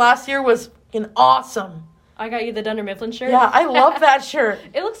you got me last year was fucking awesome. I got you the Dunder Mifflin shirt. Yeah, I love that shirt.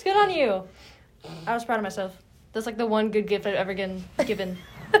 It looks good on you. I was proud of myself. That's like the one good gift I've ever given.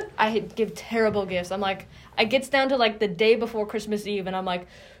 I give terrible gifts. I'm like, it gets down to like the day before Christmas Eve, and I'm like,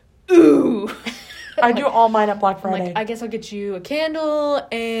 ooh. I do all mine at Black Friday. I'm like, I guess I'll get you a candle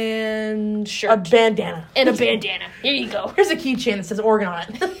and shirt. A bandana. And a bandana. Here you go. Here's a keychain that says Oregon on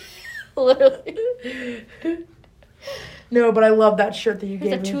it. Literally. No, but I love that shirt that you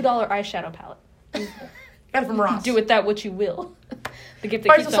gave me. It's a $2 eyeshadow palette. Got it from Ross. Do with that what you will. The gift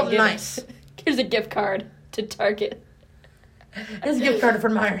that keeps on something giving. nice. Here's a gift card to Target. Here's a gift card to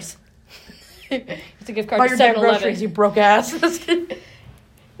Fred Meyer's. Here's a gift card Buy to your damn 7-Eleven. groceries, you broke ass.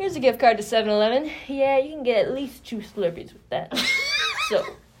 Here's a gift card to 7-Eleven. Yeah, you can get at least 2 Slurpees with that. So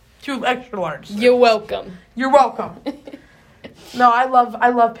 2 extra large. You're welcome. You're welcome. No, I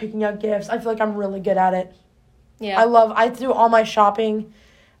love picking out gifts. I feel like I'm really good at it. Yeah. I do all my shopping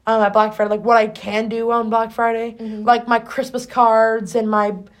at Black Friday, like what I can do on Black Friday. Like my Christmas cards and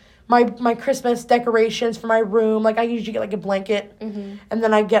my Christmas decorations for my room. Like I usually get like a blanket, and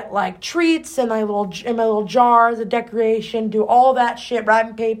then I get like treats and my little jars of decoration. Do all that shit,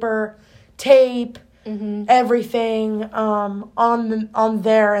 wrapping paper, tape, everything on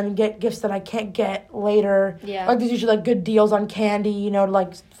there, and get gifts that I can't get later. Yeah, like there's usually like good deals on candy, you know, to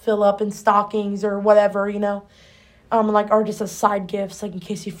like fill up in stockings or whatever, you know. Like, or just a side gifts, like in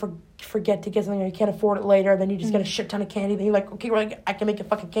case you forget to get something or you can't afford it later, then you just get a shit ton of candy. Then you're like, okay, well, I can make a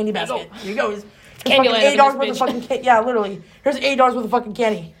fucking candy basket. Here you go. Here's fucking $8 worth of fucking candy. Yeah, literally. Here's $8 worth of fucking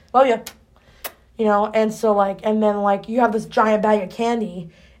candy. Love you. You know, and so like, and then like you have this giant bag of candy,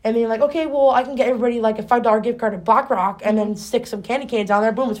 and then you're like, okay, well, I can get everybody like a $5 gift card at Black Rock, and then stick some candy canes on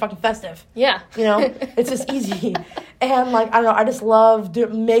there. Boom, it's fucking festive. Yeah. You know, it's just easy. And like, I don't know, I just love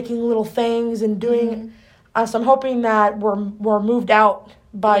making little things and doing. So I'm hoping that we're moved out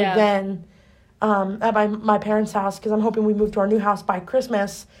by then at my parents' house, because I'm hoping we move to our new house by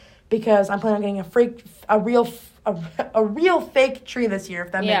Christmas, because I'm planning on getting a real fake tree this year,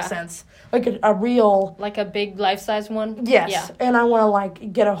 if that makes sense. Like a real... Like a big life-size one? Yes. Yeah. And I want to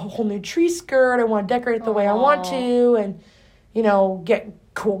like get a whole new tree skirt. I want to decorate it the way I want to, and, you know, get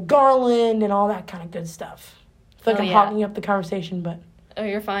cool garland and all that kind of good stuff. I feel like I'm hogging up the conversation, but... Oh,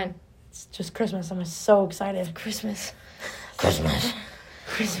 you're fine. It's just Christmas. I'm so excited. Christmas. Christmas.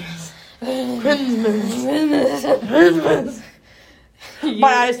 Christmas. Christmas. Christmas. Christmas.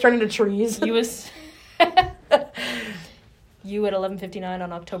 My eyes turn into trees. You at 11:59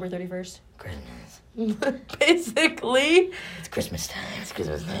 on October 31st. Christmas. Basically. It's Christmas time. It's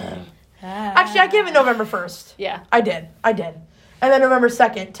Christmas time. Actually, I gave it November 1st. Yeah. I did. And then November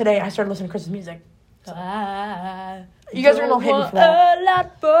 2nd, today, I started listening to Christmas music. So. You guys are going to hate me for that. A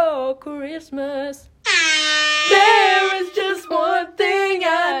lot for Christmas. There is just one thing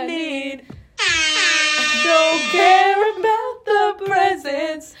I need. Don't care about the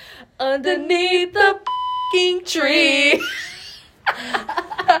presents underneath the f***ing tree.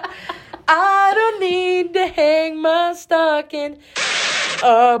 I don't need to hang my stocking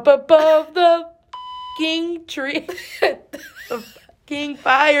up above the f***ing tree. The f***ing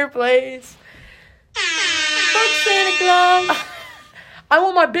fireplace. Fuck Santa Claus. I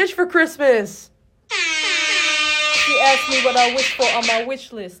want my bitch for Christmas. She asked me what I wish for on my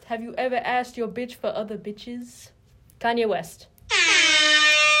wish list. Have you ever asked your bitch for other bitches? Kanye West.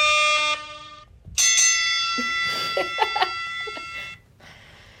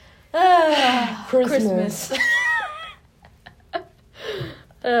 Christmas.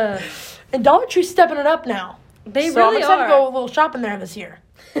 And Dollar Tree's stepping it up now. They so really I'm excited are. to go a little shopping there this year.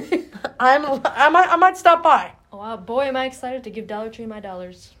 I might stop by. Oh, wow, boy, am I excited to give Dollar Tree my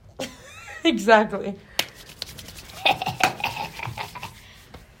dollars. Exactly.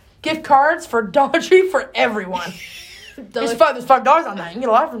 Gift cards for Dollar Tree for everyone. There's $5 on that. You can get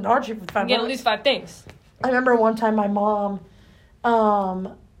a lot from Dollar Tree for $5. You get at least 5 things. I remember one time my mom,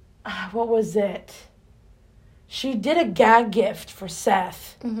 what was it? She did a gag gift for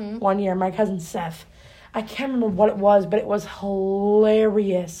Seth one year, my cousin Seth. I can't remember what it was, but it was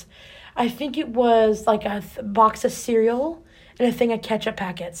hilarious. I think it was like a box of cereal and a thing of ketchup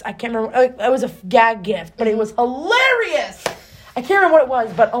packets. I can't remember. It was a gag gift, but it was hilarious. I can't remember what it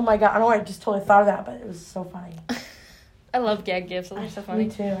was, but oh my God. I don't know why I just totally thought of that, but it was so funny. I love gag gifts. They're so funny. Me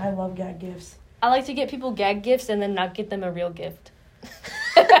too. I love gag gifts. I like to get people gag gifts and then not get them a real gift.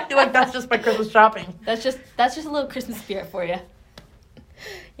 Like, that's just my Christmas shopping. That's just a little Christmas spirit for you.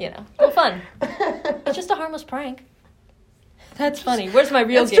 You know, go fun. It's just a harmless prank. That's funny. Where's my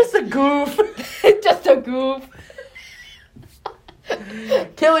real gift? It's just a goof. It's just a goof.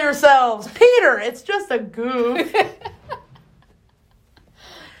 Kill yourselves. Peter, it's just a goof.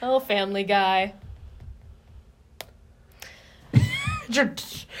 Oh, Family Guy.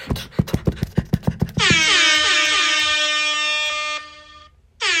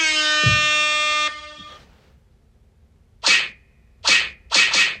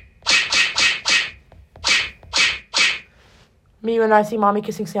 Me when I see Mommy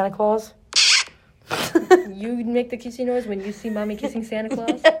kissing Santa Claus. You make the kissing noise when you see Mommy kissing Santa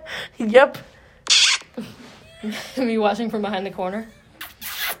Claus? Yep. Me watching from behind the corner.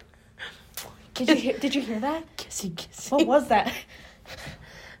 Did you hear that? Kissy, kissy. What was that?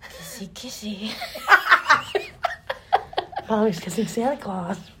 Kissy, kissy. Mommy's kissing Santa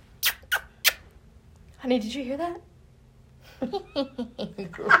Claus. Honey, did you hear that?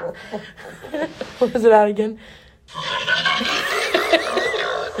 What was it at again?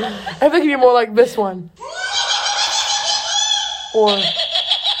 I think it'd be more like this one. Or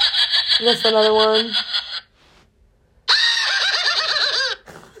that's another one.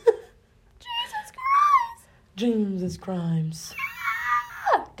 Jesus Crimes.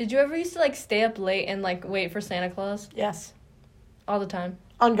 Did you ever used to like stay up late and like wait for Santa Claus? Yes. All the time.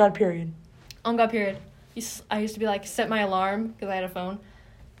 On God period. On God period. I used to be like set my alarm because I had a phone.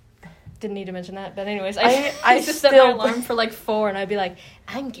 Didn't need to mention that, but anyways, I used to set my alarm for like 4, and I'd be like,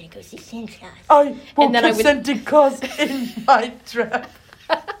 I'm gonna go see Santa Claus. I will put Santa Claus in my trap.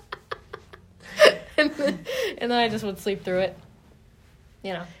 and then I just would sleep through it.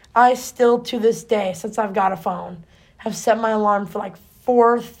 You know. I still, to this day, since I've got a phone, have set my alarm for like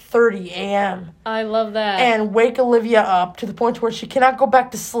 4:30 a.m. I love that. And wake Olivia up to the point where she cannot go back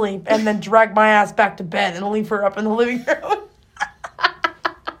to sleep, and then drag my ass back to bed and leave her up in the living room.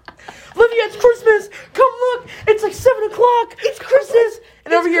 Olivia, it's Christmas. Come look. It's like 7 o'clock. It's Christmas.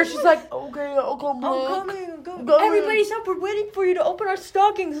 And over here, she's like, okay, I'll come look. I'm coming. Everybody's up. We're waiting for you to open our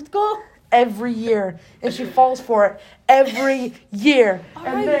stockings. Let's go. Every year. And she falls for it every year. All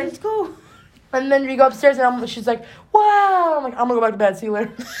right, let's go. And then we go upstairs, and she's like, wow. I'm like, I'm going to go back to bed. See you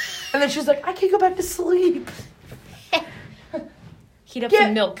later. And then she's like, I can't go back to sleep. Heat up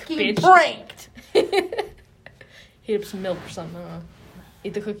some milk, bitch. Pranked. Heat up some milk or something. I don't know.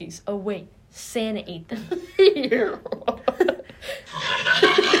 Eat the cookies. Oh, wait. Santa ate them.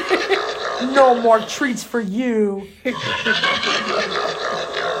 No more treats for you. Did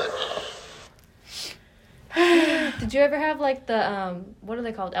you ever have, like, the, what are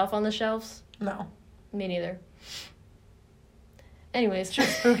they called? Elf on the Shelves? No. Me neither. Anyways. It's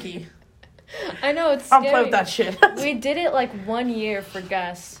just spooky. I know, it's scary. I'll play with that shit. We did it, like, 1 year for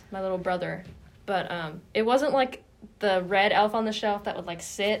Gus, my little brother. But, it wasn't, like, the red elf on the shelf that would, like,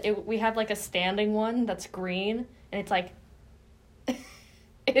 sit. We have, like, a standing one that's green, and it's, like,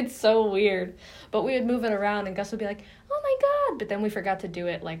 it's so weird. But we would move it around, and Gus would be like, oh, my God. But then we forgot to do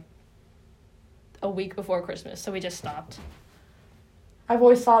it, like, a week before Christmas, so we just stopped. I've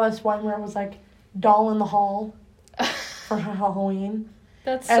always saw this one where it was, like, doll in the hall for Halloween.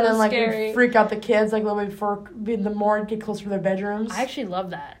 That's so scary. And then, like, it'd freak out the kids, like, a little bit before the more get closer to their bedrooms. I actually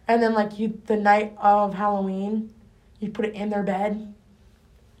love that. And then, like, the night of Halloween, you put it in their bed.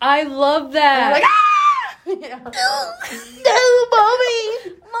 I love that. And like, ah! Yeah. No,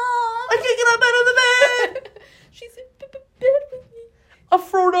 Mommy! Mom! I can't get up out of the bed! She's in bed with me. I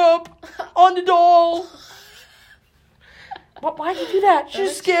froed up on the doll. Why'd you do that? She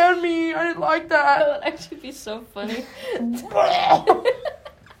just scared me. I didn't like that. That would actually be so funny.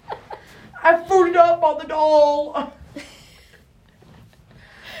 I froed up on the doll.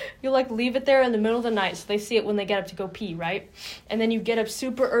 You, like, leave it there in the middle of the night so they see it when they get up to go pee, right? And then you get up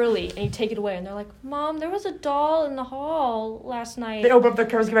super early and you take it away and they're like, Mom, there was a doll in the hall last night. They open up their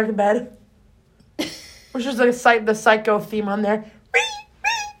covers, get back to bed. Which is like the psycho theme on there.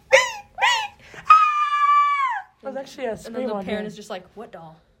 That was actually a scream. And then the parent is just like, what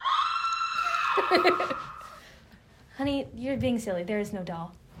doll? Honey, you're being silly. There is no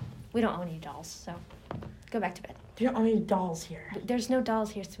doll. We don't own any dolls, so go back to bed. You don't own any dolls here. There's no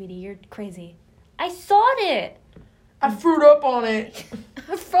dolls here, sweetie. You're crazy. I thought it. I froed up on it.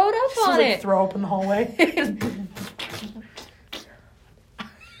 I froed up on it. Throw up in the hallway.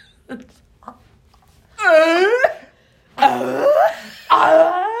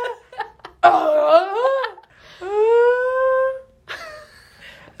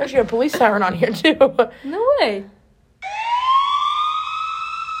 Actually, a police siren on here too. No way.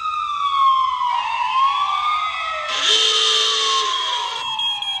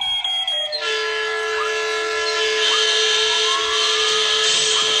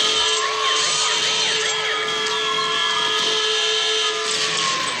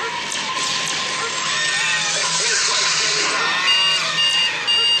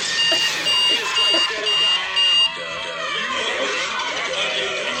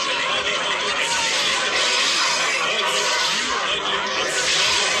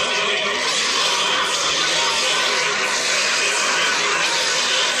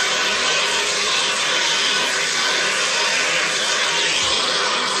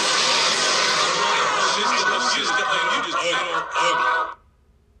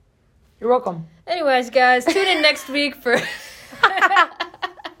 You're welcome. Anyways, guys, tune in next week for...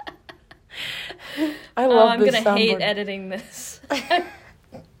 I love I'm this going to hate soundboard. editing this. My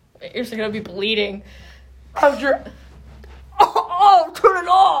ears are going to be bleeding. Turn it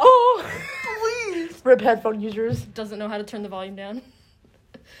off! Please! Rip headphone users. Doesn't know how to turn the volume down.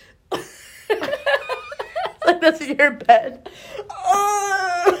 Like that's in your bed.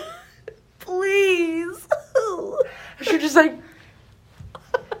 Please. You're just like...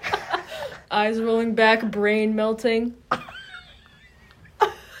 Eyes rolling back, brain melting.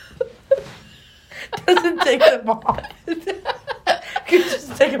 Doesn't take them off. You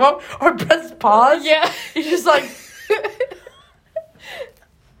just take them off or press pause. Yeah. You're just like...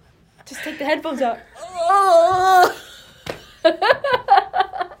 Just take the headphones out.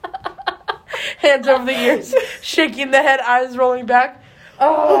 Hands over the ears, shaking the head, eyes rolling back.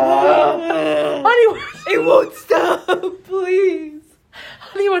 Honey, It won't stop, please.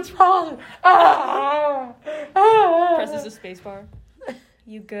 honey, what's wrong? Presses the space bar.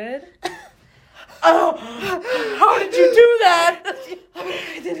 You good? Oh, how did you do that?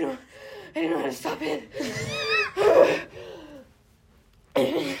 I didn't know how to stop it.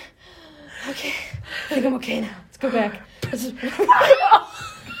 Okay. I think I'm okay now. Let's go back. Presses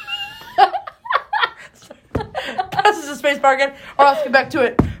the space bar again, or else get back to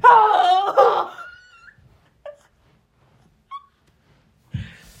it.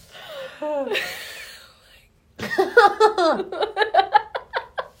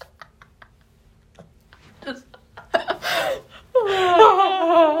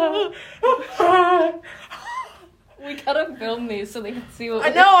 We gotta film these so they can see what I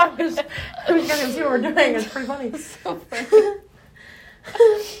know. I'm just gonna see what we're doing. It's pretty funny. so funny.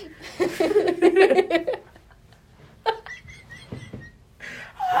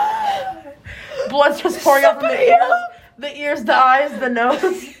 Blood's just pouring out from the ears, the eyes, the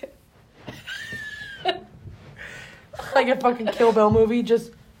nose. Like a fucking Kill Bill movie.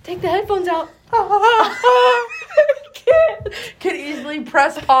 Just Take the headphones out. can easily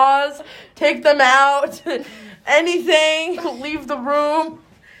press pause, take them out, anything, leave the room.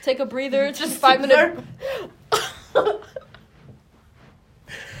 Take a breather. It's Just just 5 minutes.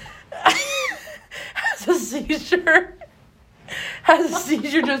 Has a seizure. Has a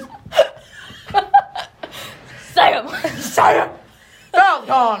seizure just... Sam!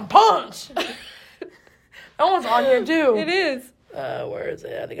 Falcon punch! That one's on here, too. It is. Where is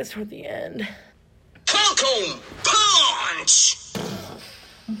it? I think it's toward the end. Falcon punch!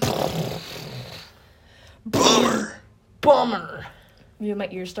 Bummer. You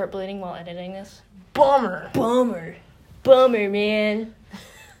might ears start bleeding while editing this. Bummer, man.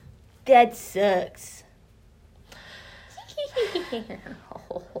 That sucks.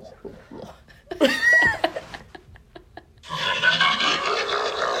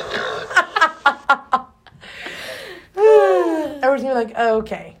 Everyone's gonna be like, oh,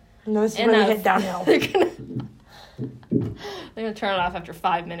 okay. No, this is where they hit downhill. They're gonna turn it off after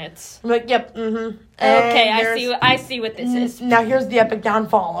 5 minutes. I'm like, yep, mm-hmm. Okay, I see what this is. Now here's the epic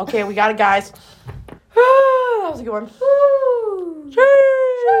downfall. Okay, we got it, guys. That was a good one. Sheesh.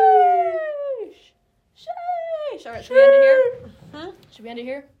 All right, should we end it here? Should we end it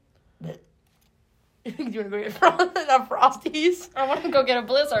here? Do you want to go get Frosties? I want to go get a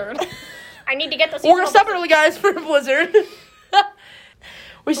Blizzard. I need to get this. We're going to stop early, guys, for a Blizzard.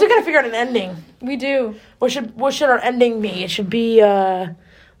 We still got to figure out an ending. We do. What should our ending be? It should be,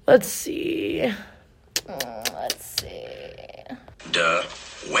 let's see.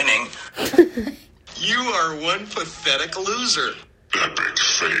 Winning. You are one pathetic loser. Epic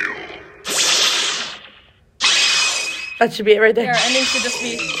fail. That should be it right there. Our ending should just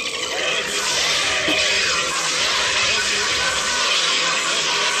be...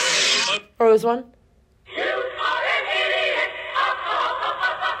 Or this one?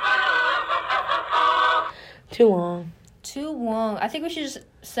 Too long. I think we should just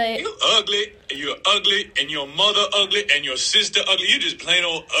say... You ugly, and you're ugly, and your mother ugly, and your sister ugly. You just plain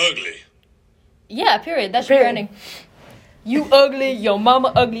old ugly. Yeah, period. That should be our ending. You ugly, your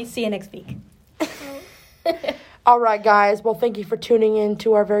mama ugly. See you next week. All right, guys. Well, thank you for tuning in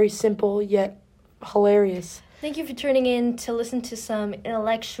to our very simple yet hilarious. Thank you for tuning in to listen to some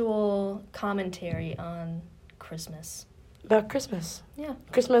intellectual commentary on Christmas. About Christmas. Yeah.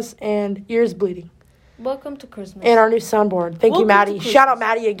 Christmas and ears bleeding. Welcome to Christmas. And our new soundboard. Thank you, Maddie. Shout out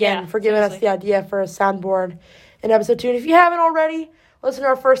Maddie again for giving us the idea for a soundboard in episode 2. And if you haven't already, listen to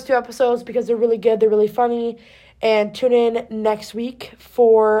our first 2 episodes because they're really good. They're really funny. And tune in next week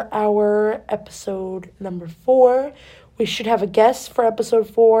for our episode number 4. We should have a guest for episode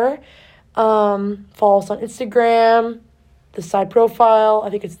 4. Follow us on Instagram, the side profile. I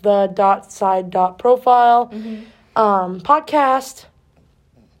think it's the.side.profile. Podcast.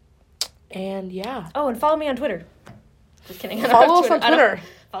 And yeah. Oh, and follow me on Twitter. Just kidding. Follow us on Twitter.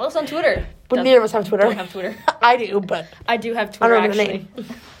 Follow us on Twitter. But neither of us have Twitter. Don't have Twitter. I do, but I do have Twitter, I don't know actually. the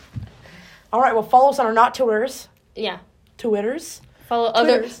name. All right, well, follow us on our not Twitters. Yeah. Twitters. Follow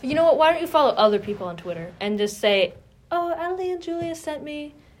other... You know what? Why don't you follow other people on Twitter and just say, oh, Allie and Julia sent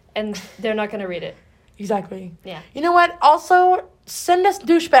me, and they're not going to read it. Exactly. Yeah. You know what? Also, send us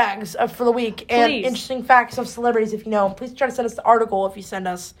douchebags for the week and interesting facts of celebrities if you know. Please try to send us the article if you send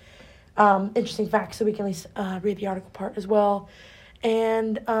us interesting facts so we can at least read the article part as well.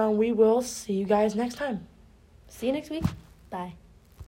 And we will see you guys next time. See you next week. Bye.